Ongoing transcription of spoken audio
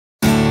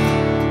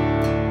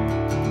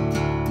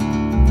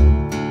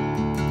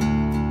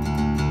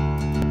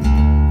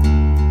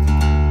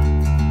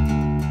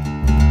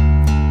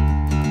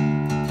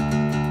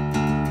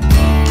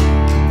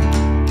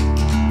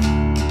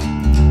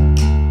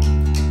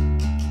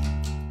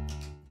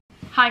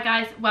Hi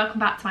guys, welcome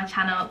back to my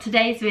channel.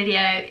 Today's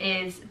video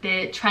is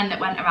the trend that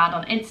went around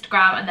on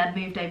Instagram and then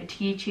moved over to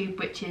YouTube,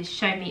 which is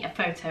show me a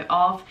photo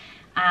of,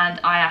 and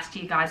I asked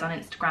you guys on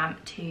Instagram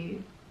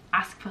to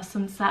ask for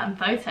some certain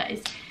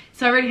photos.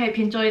 So I really hope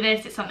you enjoy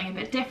this. It's something a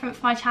bit different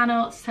for my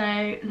channel,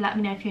 so let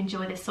me know if you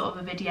enjoy this sort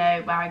of a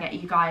video where I get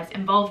you guys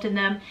involved in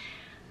them.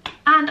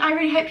 And I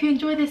really hope you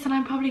enjoy this, and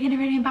I'm probably going to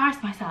really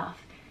embarrass myself.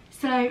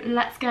 So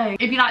let's go.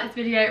 If you like this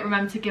video,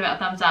 remember to give it a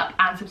thumbs up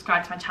and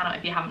subscribe to my channel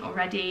if you haven't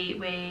already.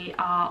 We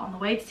are on the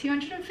way to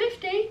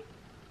 250,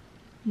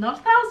 not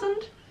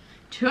 1,000,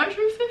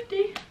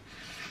 250.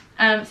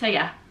 So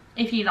yeah,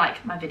 if you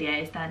like my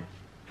videos, then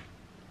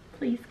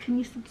please can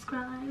you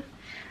subscribe?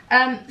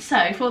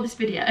 So for this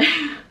video,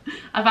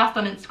 I've asked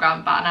on Instagram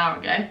about an hour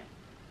ago,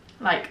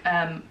 like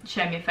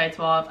show me a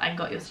photo of, and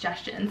got your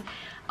suggestions.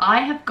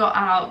 I have got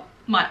out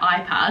my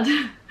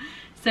iPad.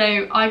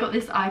 So I got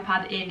this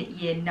iPad in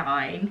year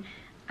 9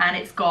 and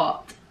it's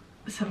got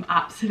some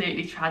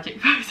absolutely tragic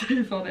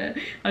photos on it.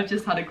 I've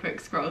just had a quick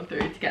scroll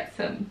through to get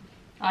some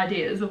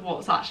ideas of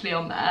what's actually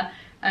on there.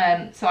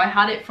 So I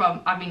had it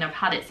from, I've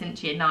had it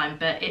since year 9,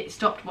 but it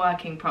stopped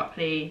working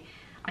properly,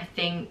 I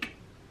think,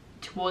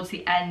 towards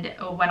the end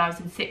or when I was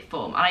in 6th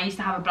form. And I used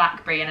to have a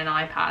BlackBerry and an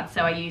iPad,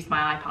 so I used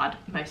my iPad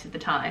most of the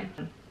time.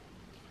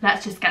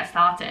 Let's just get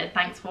started.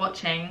 Thanks for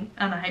watching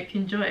and I hope you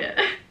enjoy it.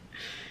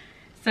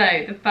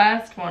 So the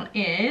first one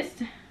is,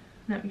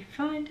 let me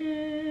find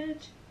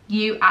it,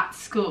 you at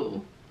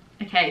school.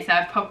 Okay,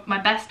 so my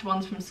best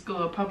ones from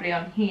school are probably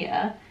on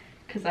here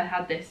because I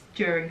had this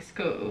during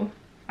school.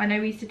 I know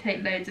we used to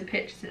take loads of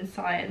pictures in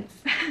science.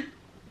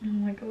 Oh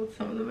my god,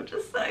 some of them are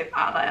just so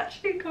bad. I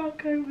actually can't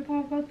cope with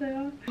how bad they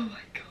are. Oh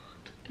my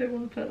god, I don't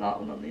want to put that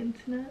one on the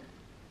internet.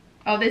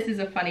 Oh, this is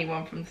a funny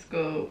one from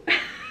school.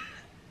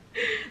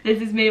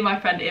 This is me and my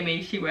friend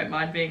Immy. She won't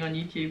mind being on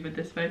YouTube with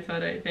this photo, I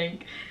don't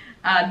think.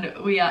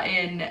 And we are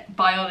in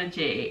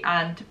biology,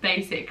 and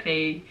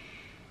basically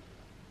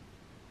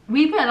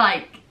we were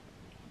like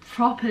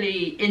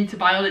properly into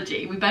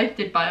biology. We both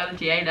did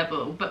biology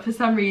A-level, but for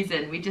some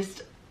reason we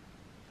just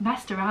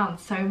messed around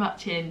so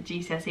much in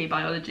GCSE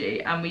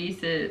biology, and we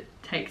used to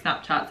take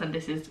Snapchats, and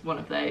this is one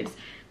of those.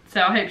 So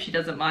I hope she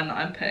doesn't mind that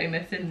I'm putting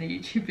this in the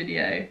YouTube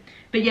video.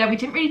 But yeah, we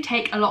didn't really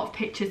take a lot of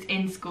pictures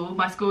in school.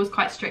 My school was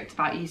quite strict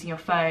about using your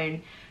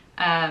phone.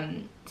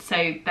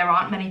 So there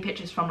aren't many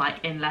pictures from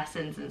like in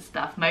lessons and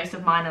stuff. Most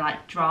of mine are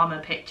like drama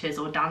pictures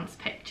or dance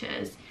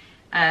pictures.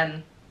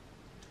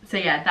 So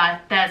yeah,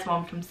 there's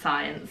one from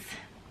science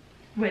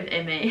with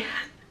Immy.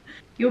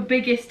 Your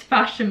biggest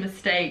fashion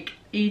mistake,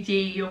 e.g.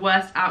 your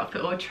worst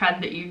outfit or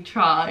trend that you've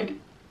tried.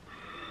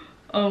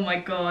 Oh my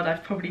god,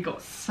 I've probably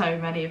got so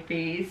many of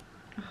these.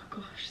 Oh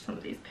gosh, some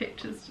of these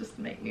pictures just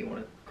make me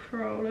want to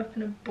curl up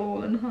in a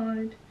ball and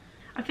hide.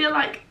 I feel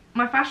like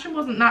my fashion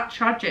wasn't that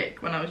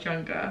tragic when I was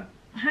younger.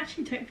 I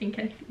actually don't think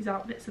any of these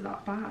outfits are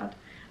that bad.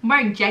 I'm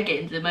wearing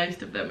jeggings in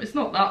most of them. It's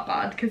not that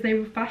bad because they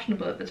were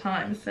fashionable at the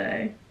time,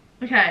 so.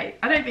 Okay,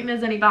 I don't think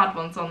there's any bad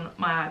ones on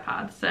my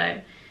iPad,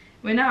 so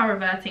we're now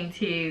reverting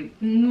to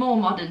more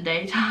modern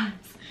day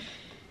times.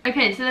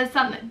 Okay, so there's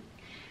something.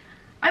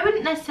 I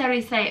wouldn't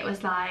necessarily say it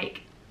was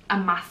like a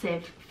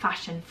massive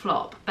fashion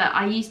flop, but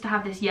I used to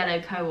have this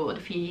yellow co-ord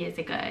a few years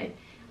ago,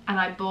 and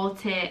I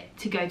bought it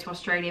to go to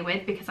Australia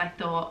with because I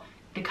thought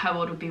the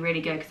co-ord would be really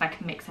good because I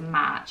can mix and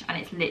match, and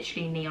it's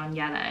literally neon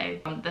yellow.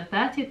 On the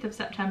 30th of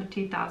September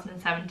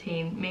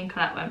 2017, me and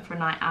Colette went for a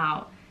night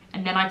out,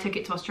 and then I took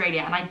it to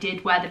Australia, and I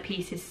did wear the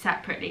pieces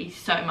separately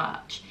so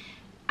much,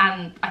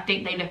 and I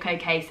think they look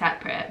okay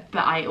separate,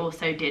 but I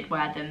also did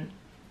wear them,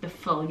 the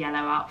full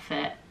yellow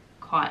outfit,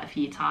 quite a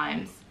few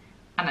times,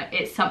 and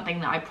it's something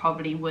that I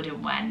probably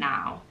wouldn't wear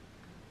now,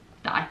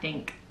 that I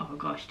think, oh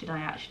gosh, did I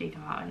actually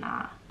go out in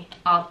that?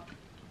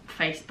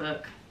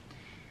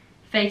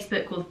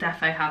 Facebook will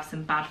defo have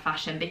some bad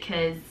fashion,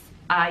 because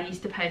I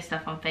used to post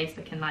stuff on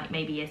Facebook in like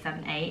maybe year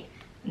 7, 8,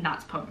 and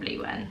that's probably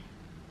when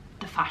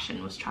the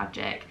fashion was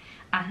tragic.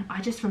 And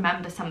I just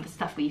remember some of the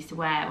stuff we used to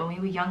wear when we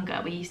were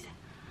younger. We used to,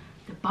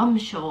 the bum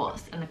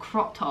shorts and the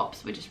crop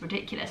tops were just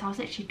ridiculous. I was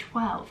literally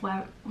 12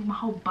 with my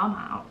whole bum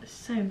out. It's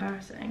so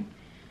embarrassing.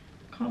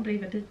 Can't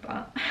believe I did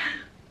that.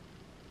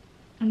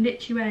 I'm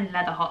literally wearing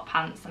leather hot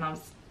pants and I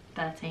was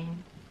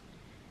 13.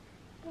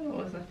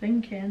 What was I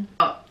thinking?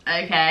 Oh,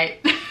 okay.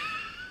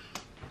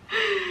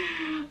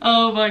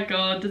 Oh my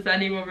god, does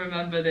anyone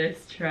remember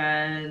this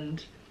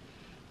trend?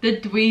 The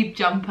dweeb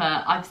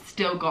jumper, I've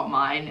still got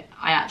mine.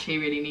 I actually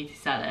really need to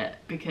sell it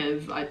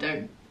because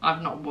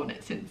I've not worn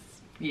it since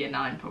year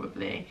 9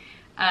 probably.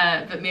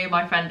 But me and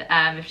my friend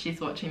if she's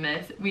watching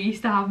this, we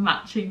used to have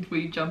matching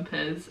dweeb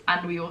jumpers,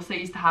 and we also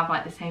used to have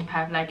like the same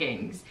pair of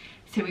leggings.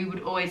 So we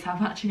would always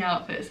have matching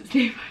outfits at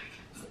sleepovers.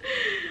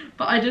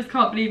 But I just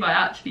can't believe I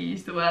actually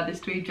used to wear this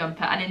dweeb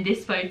jumper. And in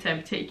this photo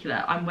in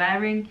particular, I'm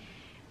wearing,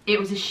 it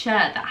was a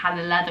shirt that had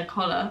a leather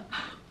collar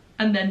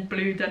and then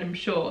blue denim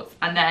shorts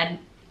and then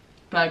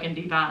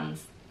burgundy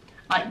Vans.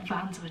 Like,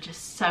 Vans were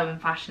just so in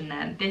fashion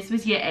then. This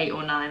was year 8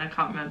 or 9, I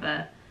can't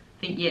remember.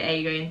 I think year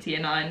 8 going into year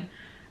 9.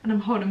 And I'm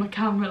holding my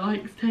camera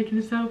like taking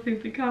a selfie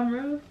with the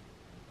camera.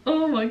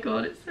 Oh my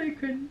god, it's so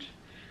cringe.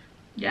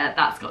 Yeah,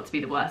 that's got to be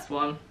the worst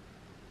one.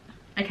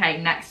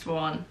 Okay, next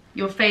one.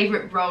 Your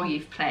favourite role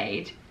you've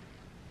played.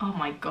 Oh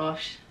my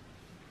gosh.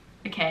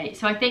 Okay,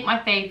 so I think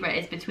my favourite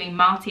is between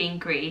Marty in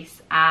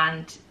Grease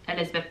and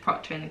Elizabeth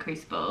Proctor in The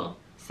Crucible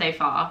so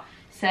far.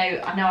 So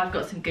I know I've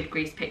got some good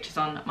Grease pictures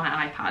on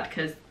my iPad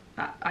because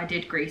I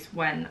did Grease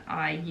when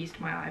I used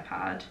my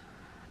iPad.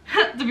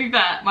 To be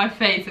fair, my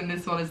face in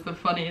this one is the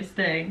funniest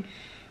thing.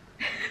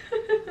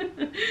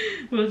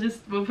 We'll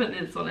put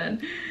this one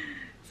in.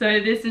 So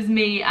this is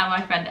me and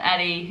my friend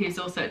Ellie, who's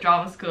also at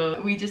drama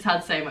school. We just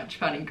had so much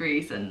fun in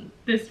Greece, and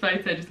this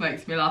photo just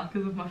makes me laugh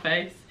because of my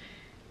face.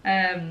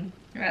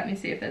 Let me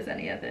see if there's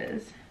any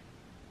others.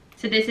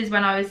 So this is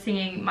when I was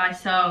singing my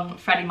song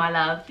Freddie My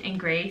Love in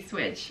Greece,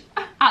 which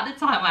at the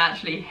time I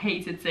actually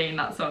hated singing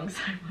that song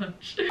so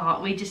much.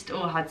 But we just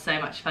all had so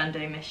much fun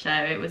doing this show.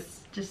 It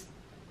was just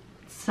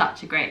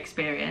such a great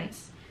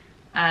experience.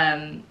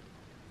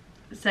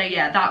 So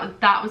yeah,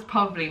 that was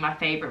probably my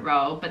favourite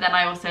role. But then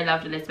I also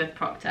loved Elizabeth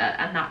Proctor,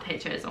 and that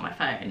picture is on my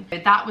phone. So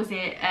that was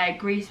it.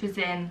 Greece was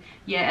in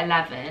year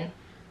 11,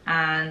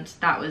 and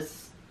that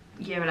was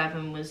year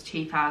 11 was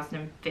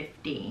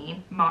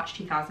 2015, March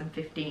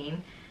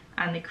 2015,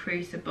 and The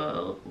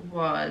Crucible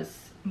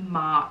was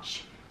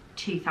March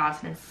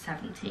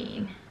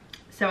 2017.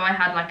 So I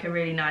had like a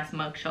really nice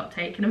mugshot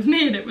taken of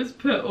me, and it was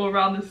put all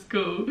around the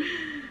school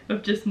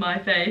of just my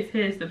face.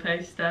 Here's the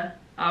poster.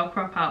 I'll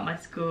crop out my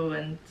school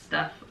and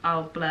stuff.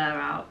 I'll blur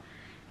out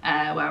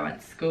where I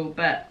went to school,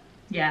 but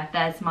yeah,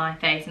 there's my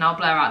face, and I'll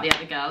blur out the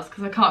other girls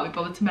because I can't be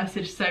bothered to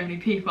message so many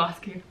people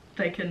asking if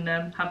they can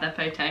have their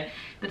photo.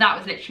 But that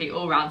was literally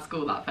all around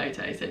school, that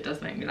photo, so it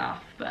does make me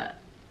laugh. But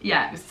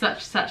yeah, it was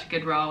such a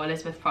good role,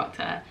 Elizabeth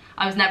Proctor.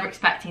 I was never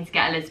expecting to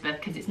get Elizabeth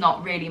because it's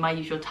not really my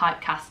usual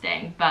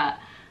typecasting, but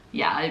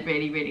yeah, I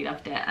really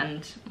loved it,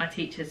 and my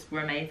teachers were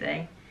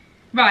amazing.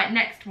 Right,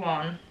 next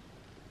one.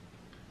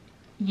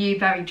 You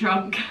very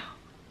drunk.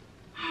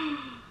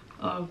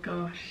 Oh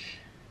gosh,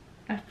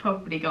 I've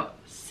probably got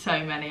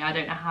so many. I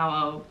don't know how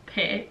I'll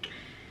pick.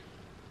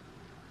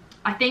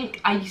 I think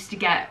I used to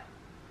get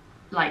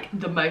like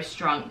the most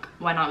drunk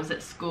when I was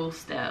at school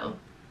still.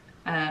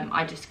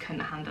 I just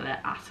couldn't handle it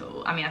at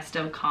all. I mean, I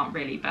still can't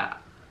really, but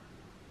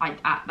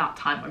at that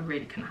time I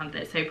really couldn't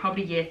handle it. So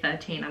probably year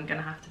 13 I'm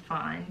gonna have to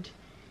find.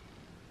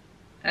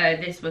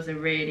 This was a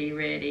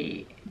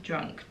really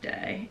drunk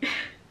day.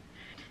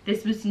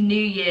 This was New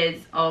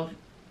Year's of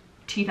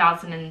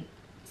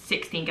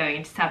 2016 going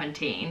into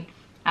 17. We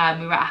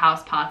were at a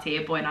house party,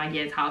 a boy in our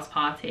year's house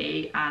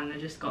party, and I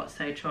just got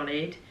so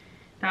trolleyed.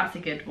 That's a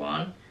good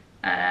one.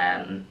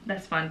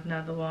 Let's find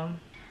another one.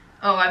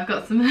 Oh, I've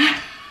got some...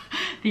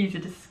 These are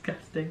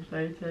disgusting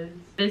photos.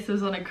 This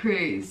was on a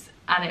cruise,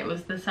 and it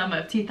was the summer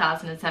of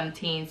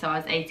 2017, so I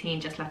was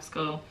 18, just left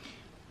school.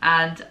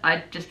 And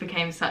I just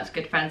became such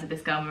good friends with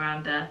this girl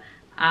Miranda,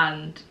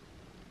 and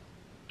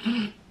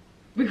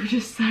we were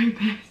just so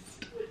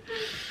pissed.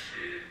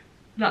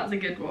 That's a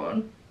good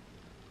one.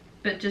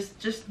 But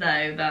just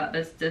know that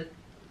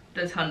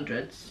there's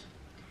hundreds.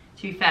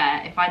 To be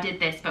fair, if I did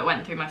this but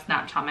went through my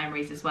Snapchat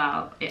memories as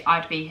well,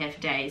 I'd be here for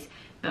days.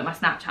 But my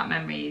Snapchat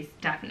memories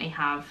definitely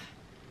have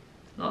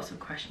lots of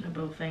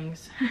questionable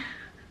things.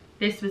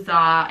 This was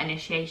our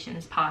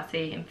initiations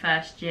party in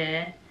first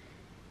year.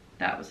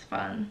 That was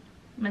fun.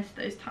 Missed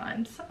those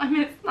times. I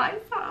miss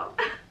nights out.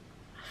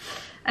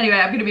 Anyway,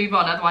 I'm gonna move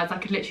on, otherwise I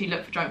could literally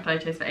look for drunk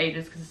photos for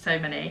ages because there's so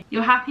many.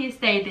 Your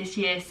happiest day this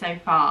year so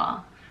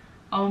far?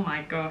 Oh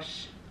my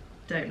gosh,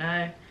 don't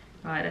know.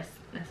 Right,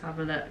 let's have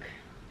a look.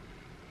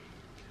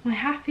 My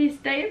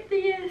happiest day of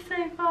the year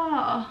so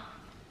far?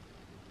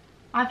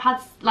 I've had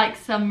like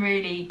some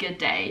really good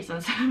days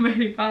and some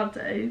really bad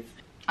days.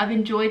 I've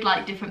enjoyed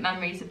like different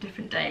memories of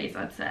different days,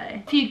 I'd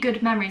say. A few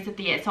good memories of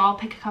the year, so I'll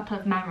pick a couple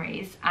of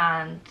memories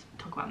and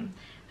talk about them.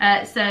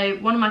 So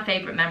one of my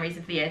favourite memories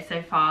of the year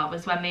so far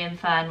was when me and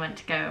Fern went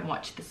to go and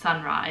watch the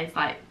sunrise.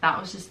 Like, that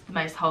was just the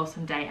most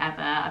wholesome day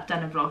ever. I've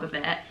done a vlog of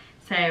it,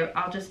 so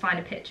I'll just find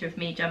a picture of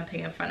me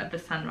jumping in front of the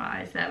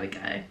sunrise. There we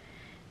go.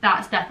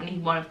 That's definitely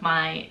one of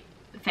my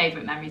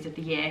favourite memories of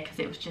the year, because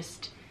it was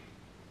just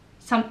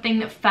something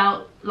that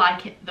felt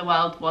like the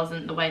world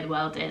wasn't the way the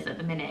world is at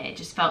the minute. It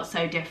just felt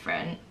so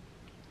different,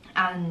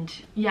 and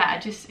yeah,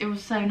 it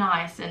was so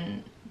nice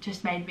and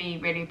just made me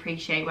really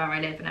appreciate where I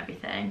live and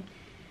everything.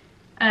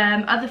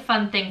 Other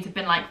fun things have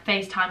been like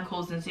FaceTime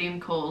calls and Zoom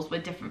calls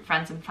with different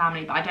friends and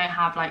family, but I don't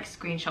have like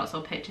screenshots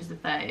or pictures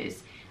of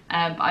those.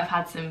 But I've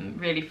had some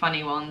really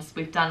funny ones.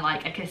 We've done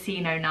like a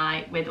casino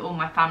night with all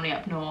my family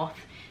up north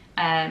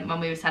when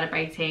we were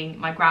celebrating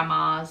my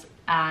grandma's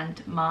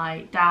and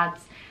my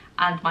dad's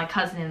and my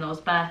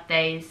cousin-in-law's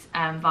birthdays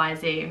via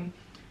Zoom.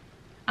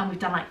 And we've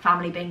done like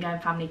family bingo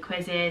and family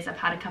quizzes. I've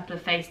had a couple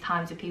of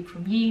FaceTimes with people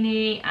from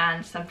uni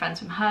and some friends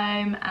from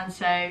home, and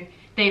so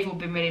they've all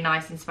been really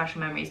nice and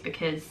special memories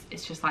because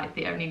it's just like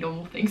the only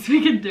normal things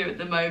we can do at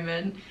the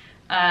moment.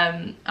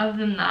 Other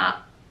than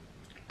that,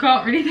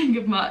 Can't really think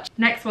of much.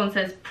 Next one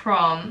says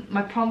prom.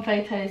 My prom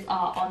photos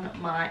are on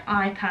my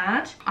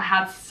iPad. I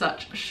had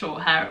such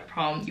short hair at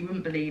prom, you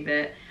wouldn't believe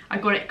it. I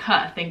got it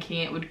cut thinking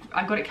it would,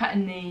 I got it cut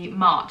in the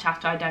March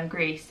after I'd done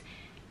Greece,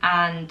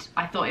 and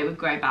I thought it would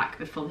grow back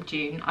before the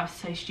June. I was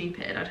so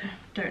stupid, I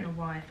don't know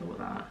why I thought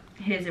that.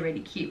 Here's a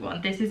really cute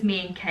one. This is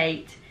me and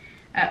Kate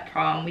at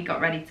prom. We got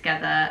ready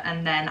together,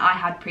 and then I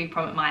had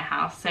pre-prom at my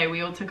house, so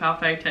we all took our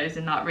photos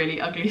in that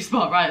really ugly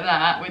spot right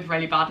there with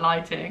really bad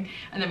lighting,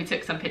 and then we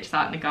took some pictures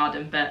out in the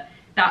garden. But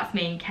that's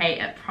me and Kate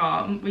at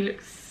prom. We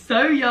look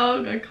so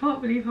young. I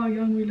can't believe how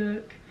young we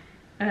look.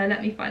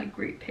 Let me find a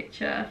group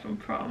picture from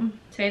prom.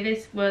 So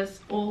this was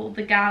all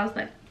the gals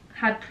that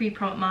had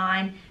pre-prom at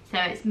mine. So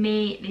it's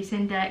me,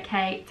 Lucinda,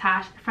 Kate,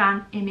 Tash,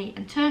 Fran, Imi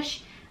and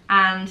Tush.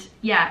 And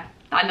yeah,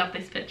 I love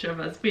this picture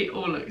of us. We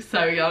all look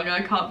so young.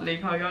 I can't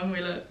believe how young we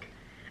look.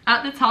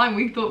 At the time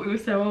we thought we were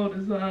so old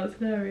as well. It's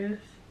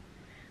hilarious.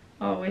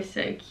 Oh, we're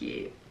so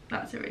cute.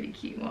 That's a really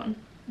cute one.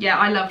 Yeah,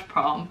 I loved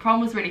prom. Prom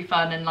was really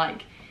fun, and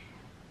like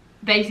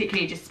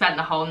basically just spent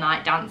the whole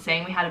night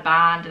dancing. We had a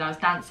band and I was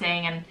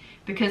dancing, and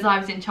because I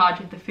was in charge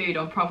of the food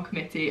on prom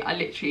committee, I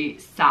literally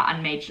sat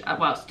and made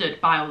well, stood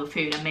by all the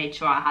food and made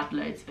sure I had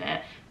loads of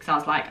it, because I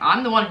was like,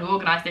 I'm the one who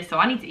organised this, so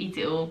I need to eat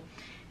it all.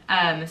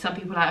 Some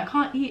people are like, I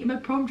can't eat in my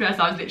prom dress.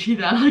 I was literally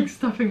there like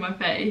stuffing my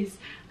face.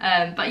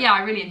 But yeah,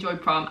 I really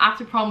enjoyed prom.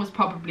 After prom was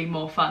probably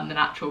more fun than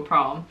actual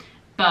prom,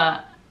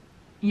 but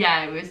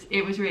yeah,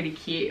 it was really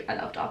cute. I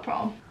loved our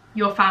prom.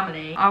 Your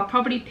family. I'll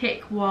probably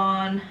pick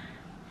one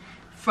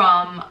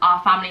from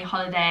our family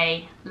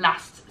holiday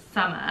last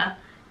summer,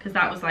 because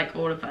that was like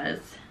all of us.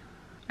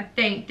 I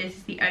think this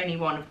is the only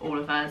one of all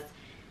of us.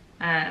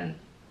 And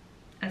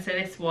so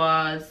this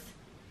was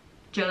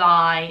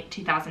July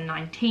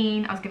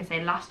 2019. I was going to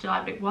say last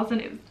July, but it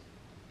wasn't. It was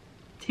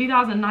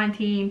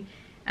 2019.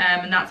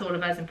 And that's all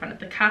of us in front of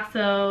the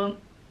castle.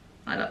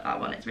 I love that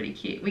one. It's really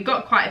cute. We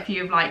got quite a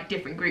few of like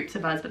different groups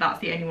of us, but that's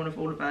the only one of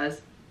all of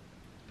us.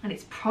 And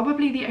it's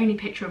probably the only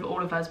picture of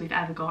all of us we've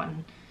ever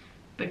gotten,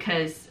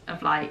 because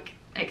of like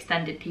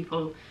extended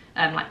people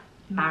like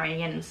marrying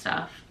in and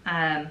stuff.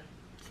 So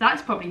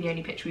that's probably the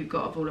only picture we've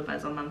got of all of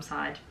us on mum's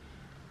side.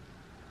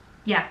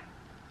 Yeah,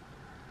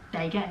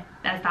 there you go.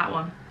 There's that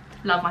one.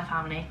 Love my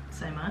family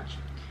so much.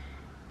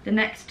 The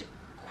next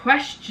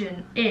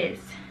question is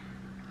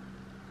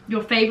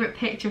your favourite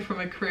picture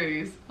from a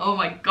cruise. Oh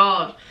my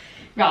god.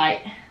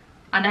 Right,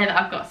 I know that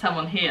I've got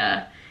someone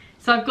here.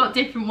 So I've got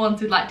different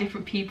ones with like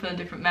different people and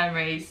different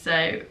memories,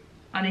 so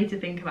I need to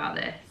think about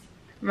this.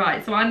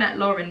 Right, so I met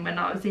Lauren when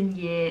I was in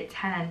year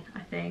 10, I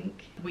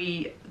think.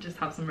 We just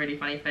have some really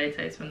funny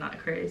photos from that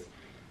cruise.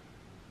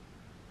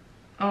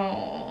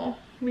 Oh,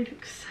 we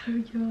look so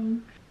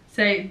young.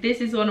 So this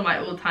is one of my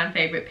all-time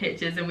favourite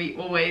pictures, and we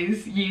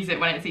always use it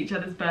when it's each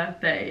other's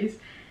birthdays.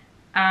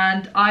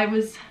 And I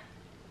was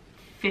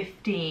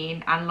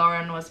 15 and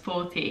Lauren was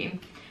 14.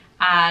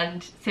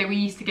 And so we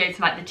used to go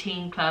to like the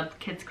teen club,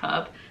 kids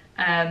club.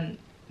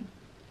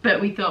 But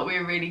we thought we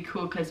were really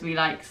cool because we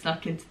like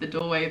snuck into the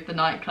doorway of the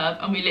nightclub,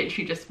 and we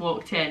literally just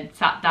walked in,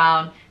 sat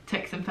down,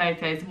 took some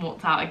photos and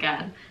walked out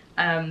again.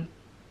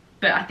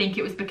 But I think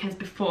it was because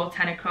before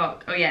 10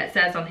 o'clock, oh yeah, it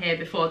says on here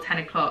before 10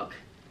 o'clock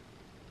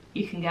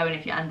you can go in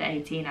if you're under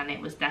 18, and it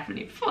was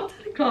definitely before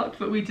 10 o'clock,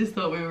 but we just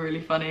thought we were really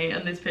funny,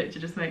 and this picture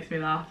just makes me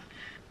laugh.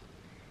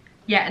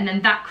 Yeah, and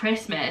then that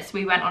Christmas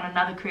we went on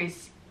another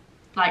cruise.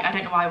 Like, I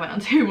don't know why I went on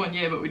two one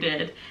year, but we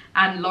did.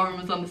 And Lauren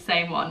was on the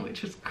same one,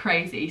 which was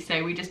crazy.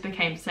 So we just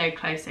became so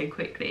close so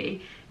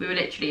quickly. We were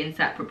literally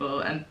inseparable,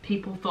 and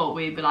people thought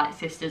we were like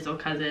sisters or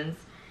cousins.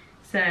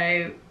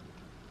 So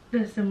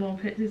there's some more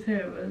pictures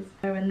here of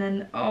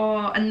us.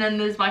 Oh, and then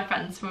there's my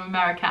friends from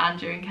America,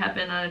 Andrew and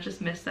Kevin, and I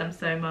just miss them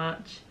so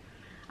much.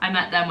 I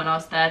met them when I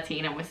was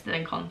 13 and we're still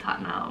in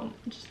contact now.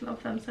 I just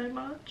love them so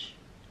much.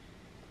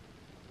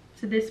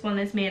 So this one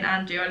is me and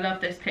Andrew. I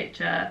love this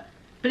picture.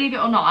 Believe it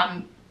or not,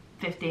 I'm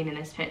 15 in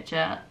this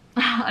picture.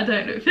 I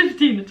don't look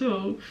 15 at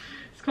all.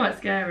 It's quite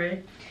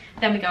scary.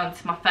 Then we go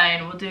onto my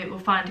phone. We'll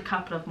find a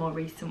couple of more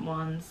recent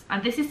ones.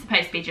 And this is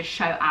supposed to be just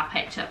show our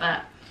picture,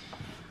 but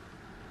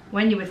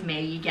when you're with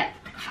me, you get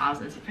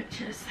thousands of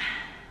pictures.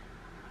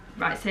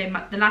 Right, so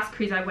the last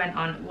cruise I went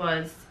on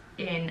was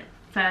in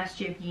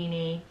first year of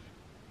uni.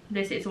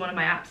 This is one of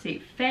my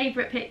absolute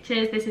favourite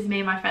pictures. This is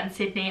me and my friend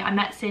Sydney. I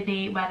met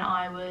Sydney when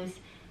I was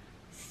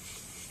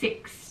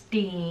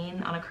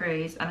 16 on a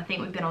cruise, and I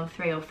think we've been on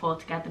 3 or 4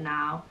 together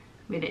now.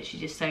 We're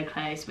literally just so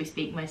close. We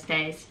speak most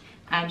days.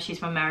 She's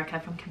from America,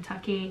 from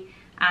Kentucky,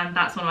 and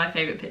that's one of my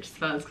favourite pictures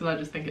of us because I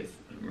just think it's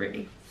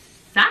really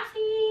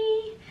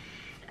sassy.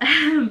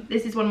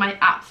 This is one of my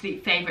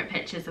absolute favourite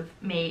pictures of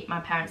me, my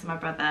parents and my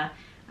brother,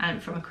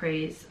 and from a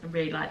cruise. I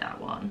really like that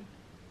one.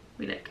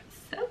 We look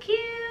so cute.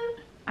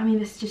 I mean,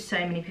 there's just so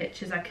many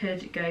pictures. I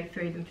could go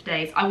through them for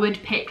days. I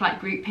would pick like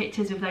group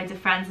pictures with loads of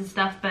friends and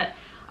stuff, but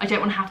I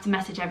don't want to have to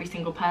message every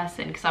single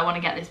person because I want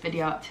to get this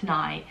video up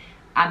tonight,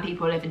 and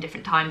people live in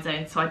different time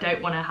zones, so I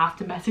don't want to have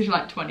to message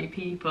like 20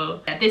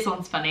 people. Yeah, this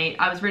one's funny.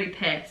 I was really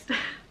pissed.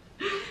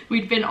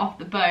 We'd been off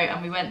the boat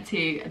and we went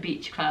to a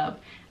beach club,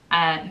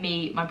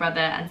 me, my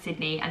brother and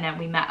Sydney, and then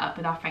we met up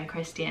with our friend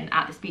Christian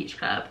at this beach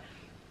club.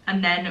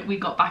 And then we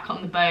got back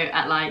on the boat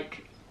at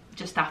like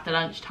just after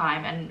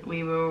lunchtime, and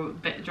we were a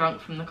bit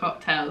drunk from the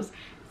cocktails.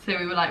 So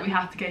we were like, we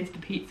have to go to the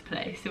pizza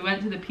place. So we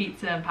went to the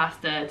pizza and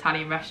pasta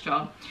Italian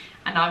restaurant,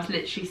 and I was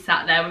literally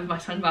sat there with my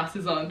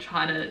sunglasses on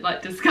trying to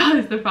like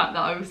disguise the fact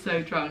that I was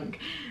so drunk.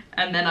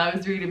 And then I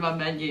was reading my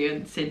menu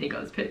and Sydney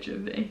got this picture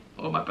of me,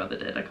 or my brother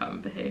did, I can't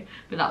remember who,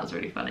 but that was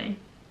really funny.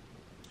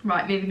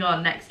 Right, moving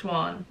on, next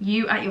one.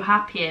 You at your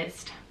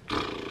happiest.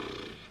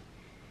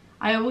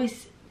 I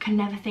always can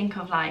never think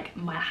of like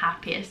my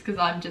happiest, because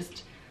I'm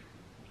just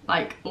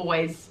like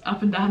always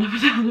up and down, up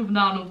and down, up and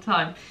down all the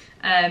time.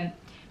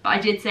 But I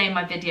did say in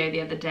my video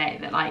the other day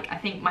that like I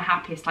think my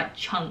happiest like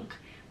chunk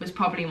was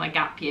probably my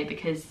gap year,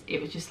 because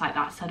it was just like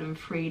that sudden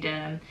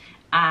freedom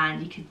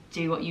and you could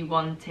do what you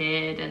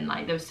wanted, and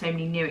like there was so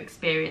many new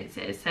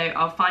experiences. So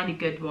I'll find a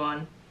good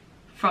one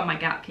from my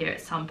gap year at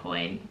some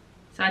point.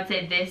 So I'd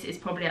say this is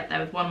probably up there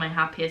with one of my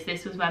happiest.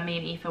 This was when me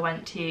and Aoife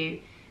went to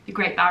the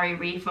Great Barrier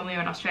Reef when we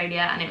were in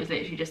Australia, and it was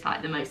literally just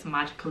like the most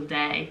magical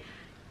day.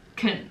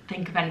 Couldn't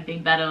think of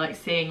anything better, like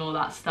seeing all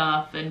that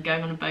stuff and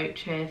going on a boat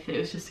trip. It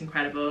was just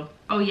incredible.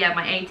 Oh yeah,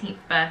 my 18th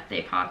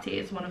birthday party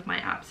is one of my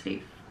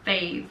absolute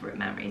favourite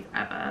memories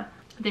ever.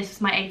 This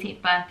was my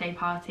 18th birthday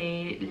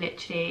party,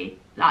 literally,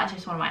 that's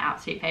just one of my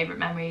absolute favourite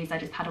memories. I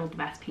just had all the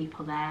best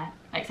people there,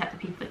 except the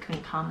people that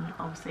couldn't come,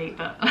 obviously,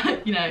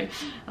 but you know,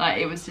 like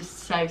it was just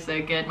so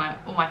good.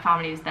 All my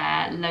family was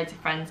there, loads of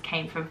friends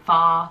came from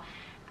far,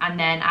 and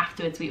then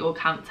afterwards we all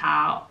camped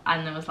out,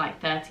 and there was like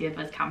 30 of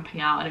us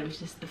camping out, and it was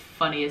just the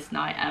funniest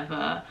night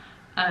ever.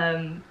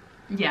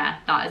 Yeah,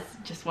 that is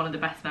just one of the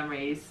best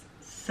memories,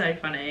 so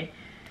funny.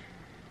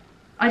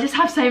 I just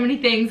have so many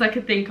things I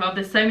could think of.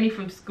 There's so many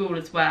from school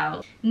as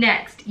well.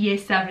 Next, year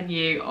 7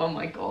 you. Oh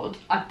my god,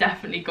 I've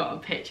definitely got a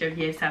picture of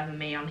year 7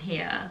 me on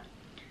here.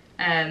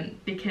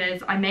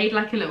 Because I made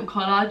like a little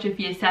collage of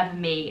year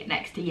 7 me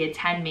next to year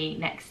 10 me,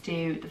 next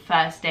to the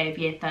first day of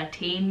year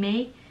 13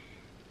 me.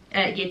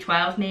 Year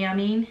 12 me, I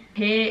mean.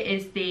 Here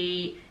is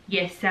the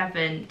year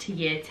 7 to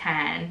year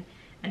 10.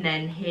 And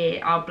then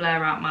here, I'll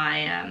blur out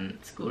my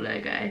school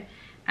logo.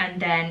 And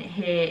then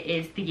here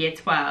is the year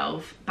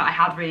 12, but I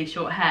had really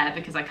short hair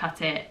because I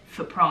cut it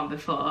for prom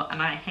before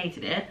and I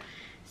hated it.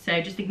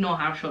 So just ignore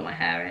how short my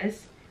hair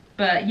is.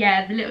 But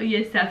yeah, the little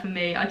year 7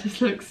 me, I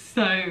just look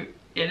so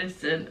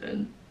innocent,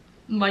 and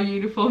my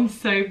uniform's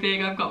so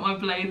big. I've got my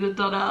blazer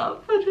done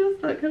up. I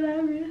just look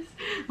hilarious.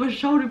 My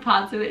shoulder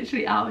pads are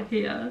literally out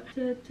here.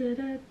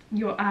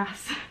 Your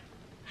ass.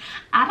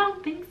 I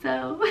don't think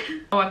so.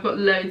 Oh, I've got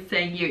loads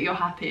saying you at your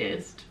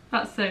happiest.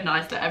 That's so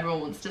nice that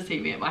everyone wants to see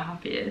me at my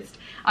happiest.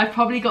 I've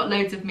probably got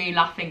loads of me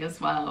laughing as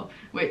well,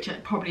 which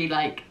probably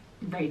like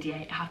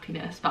radiate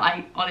happiness, but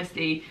I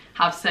honestly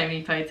have so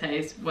many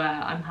photos where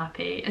I'm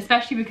happy,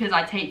 especially because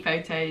I take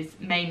photos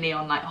mainly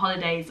on like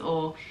holidays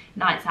or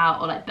nights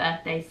out or like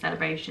birthday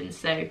celebrations,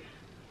 so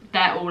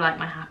they're all like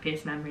my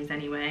happiest memories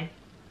anyway.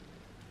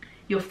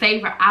 Your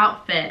favourite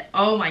outfit?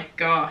 Oh my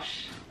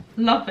gosh,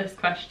 love this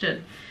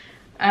question.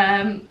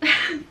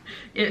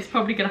 It's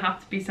probably gonna have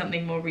to be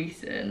something more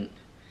recent.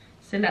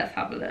 So let's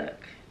have a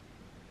look.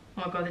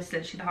 Oh my god, this is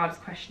literally the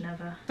hardest question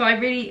ever. So I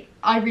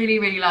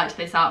really liked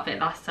this outfit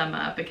last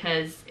summer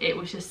because it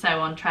was just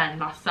so on trend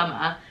last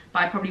summer,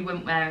 but I probably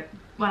wouldn't wear it.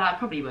 Well, I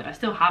probably would, I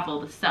still have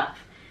all the stuff,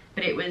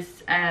 but it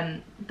was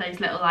those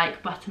little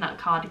like button-up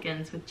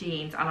cardigans with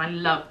jeans, and I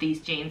love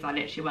these jeans. I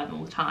literally wear them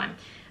all the time.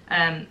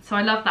 So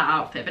I love that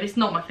outfit, but it's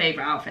not my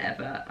favourite outfit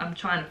ever. I'm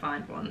trying to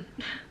find one.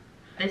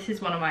 This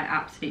is one of my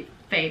absolute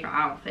favourite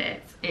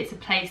outfits. It's a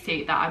play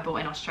suit that I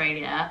bought in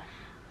Australia,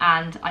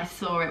 and I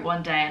saw it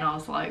one day and I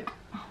was like,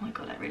 oh my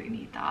god, I really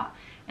need that.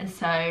 And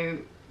so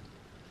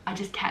I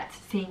just kept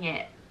seeing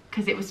it,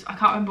 because it was, I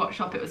can't remember what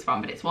shop it was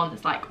from, but it's one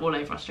that's like all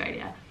over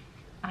Australia.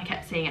 And I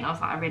kept seeing it and I was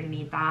like, I really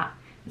need that.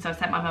 And so I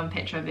sent my mum a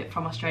picture of it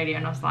from Australia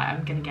and I was like,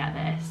 I'm gonna get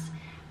this.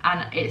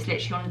 And it's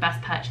literally one of the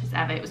best purchases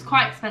ever. It was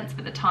quite expensive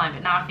at the time,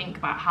 but now I think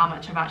about how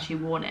much I've actually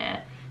worn it,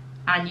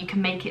 and you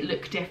can make it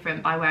look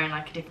different by wearing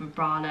like a different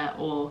bralette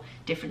or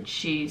different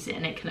shoes,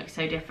 and it can look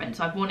so different.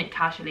 So I've worn it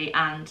casually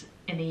and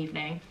in the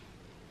evening.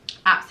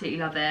 Absolutely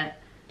love it.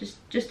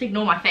 Just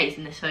ignore my face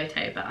in this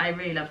photo, but I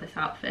really love this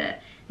outfit.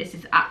 This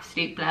is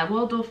absolute Blair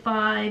Waldorf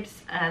vibes,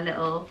 a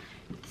little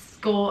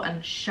skirt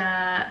and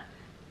shirt.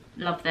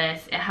 Love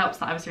this. It helps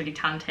that I was really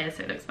tanned here,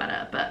 so it looks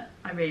better, but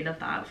I really love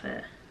that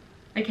outfit.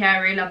 Okay, I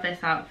really love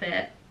this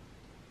outfit.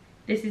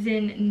 This is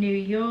in New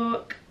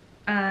York,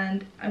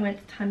 and I went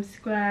to Times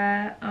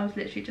Square. I was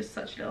literally just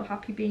such a little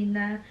happy being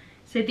there.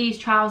 So these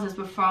trousers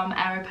were from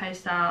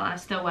Aeropostale, and I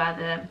still wear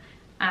them.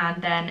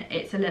 And then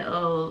it's a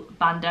little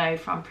bandeau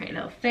from Pretty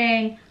Little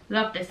Thing.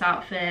 Love this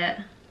outfit,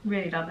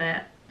 really love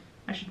it.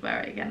 I should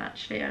wear it again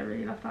actually, I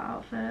really love that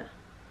outfit.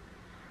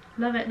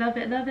 Love it, love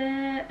it, love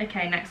it.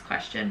 Okay, next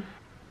question.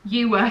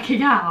 You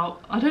working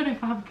out? I don't know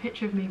if I have a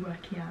picture of me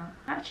working out.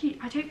 Actually,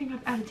 I don't think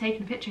I've ever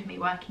taken a picture of me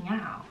working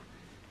out.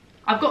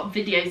 I've got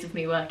videos of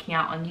me working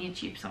out on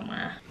YouTube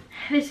somewhere.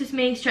 This is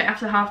me straight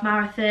after the half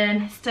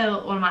marathon.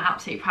 Still one of my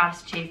absolute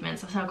proudest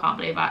achievements. I still can't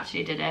believe I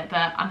actually did it,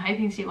 but I'm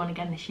hoping to do one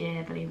again this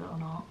year, believe it or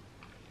not.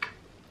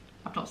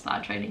 I've not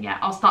started training yet.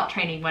 I'll start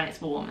training when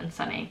it's warm and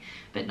sunny,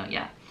 but not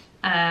yet.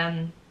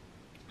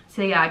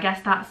 So yeah, I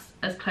guess that's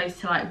as close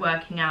to like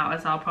working out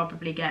as I'll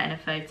probably get in a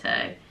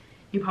photo.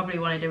 You probably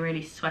wanted a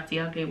really sweaty,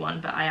 ugly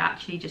one, but I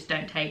actually just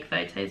don't take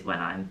photos when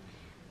I'm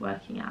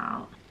working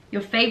out.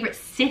 Your favourite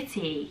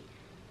city?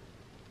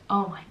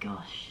 Oh my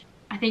gosh.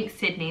 I think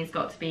Sydney's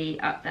got to be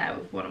up there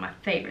with one of my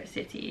favourite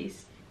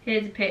cities.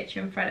 Here's a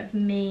picture in front of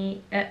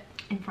me.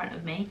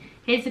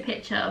 Here's a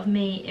picture of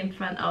me in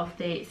front of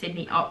the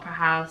Sydney Opera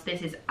House.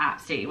 This is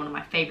absolutely one of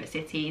my favourite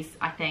cities.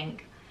 I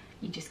think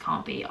you just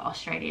can't beat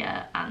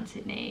Australia and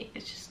Sydney.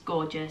 It's just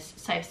gorgeous,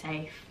 so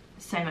safe,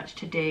 so much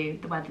to do.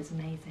 The weather's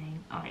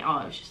amazing. Oh, it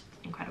was just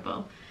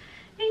incredible.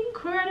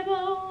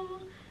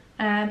 Incredible.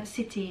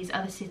 Cities,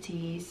 other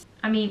cities.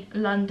 I mean,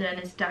 London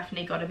has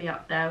definitely got to be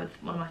up there with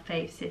one of my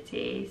favourite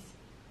cities.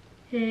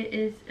 Here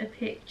is a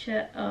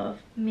picture of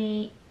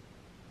me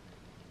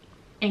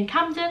in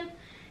Camden.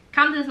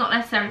 Camden's not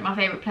necessarily my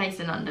favourite place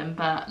in London,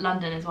 but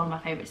London is one of my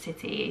favourite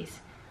cities.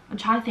 I'm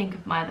trying to think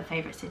of my other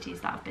favourite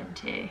cities that I've been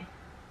to.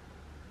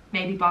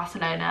 Maybe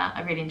Barcelona.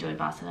 I really enjoyed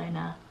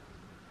Barcelona.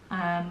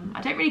 I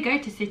don't really go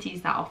to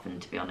cities that often,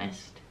 to be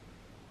honest.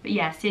 But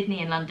yeah,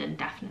 Sydney and London,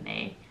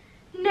 definitely.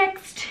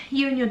 Next,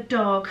 you and your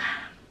dog.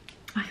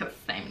 I got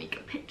so many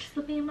good pictures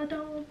of me and my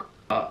dog.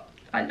 Oh,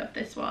 I love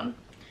this one.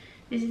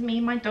 This is me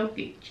and my dog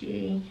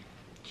Gucci.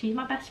 She's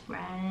my best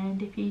friend,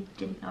 if you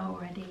didn't know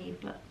already,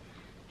 but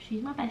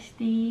she's my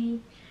bestie.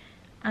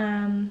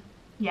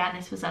 Yeah, and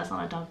this was us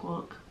on a dog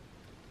walk.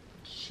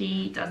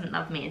 She doesn't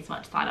love me as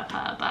much as I love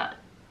her, but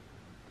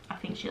I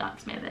think she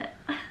likes me a bit.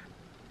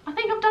 I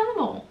think I've done them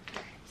all.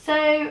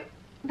 So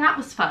that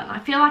was fun. I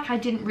feel like I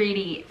didn't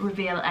really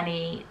reveal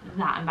any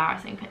that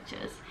embarrassing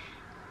pictures,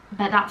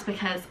 but that's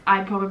because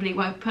I probably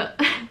won't put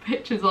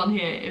pictures on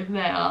here if they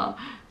are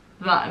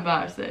that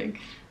embarrassing.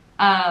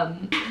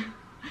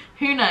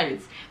 Who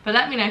knows? But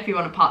let me know if you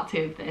want a part 2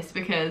 of this,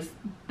 because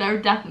there are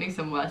definitely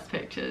some worse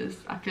pictures.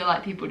 I feel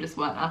like people just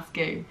weren't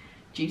asking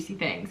juicy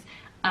things.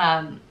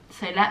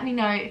 So let me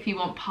know if you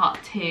want part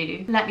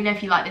 2. Let me know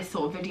if you like this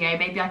sort of video.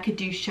 Maybe I could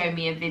do show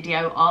me a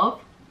video of,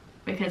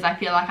 because I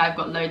feel like I've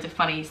got loads of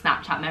funny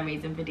Snapchat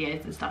memories and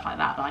videos and stuff like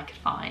that that I could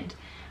find.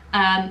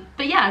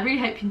 But yeah, I really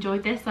hope you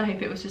enjoyed this. I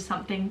hope it was just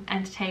something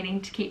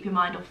entertaining to keep your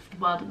mind off the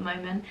world at the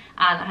moment,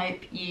 and I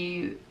hope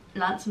you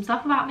learned some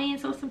stuff about me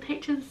and saw some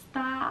pictures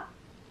that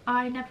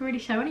I never really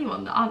show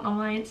anyone that aren't on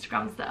my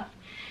Instagram stuff.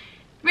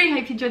 Really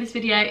hope you enjoyed this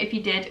video. If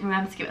you did,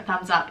 remember to give it a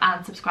thumbs up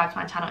and subscribe to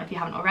my channel if you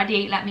haven't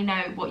already. Let me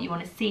know what you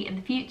want to see in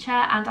the future,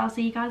 and I'll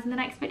see you guys in the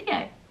next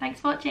video. Thanks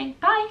for watching.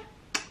 Bye!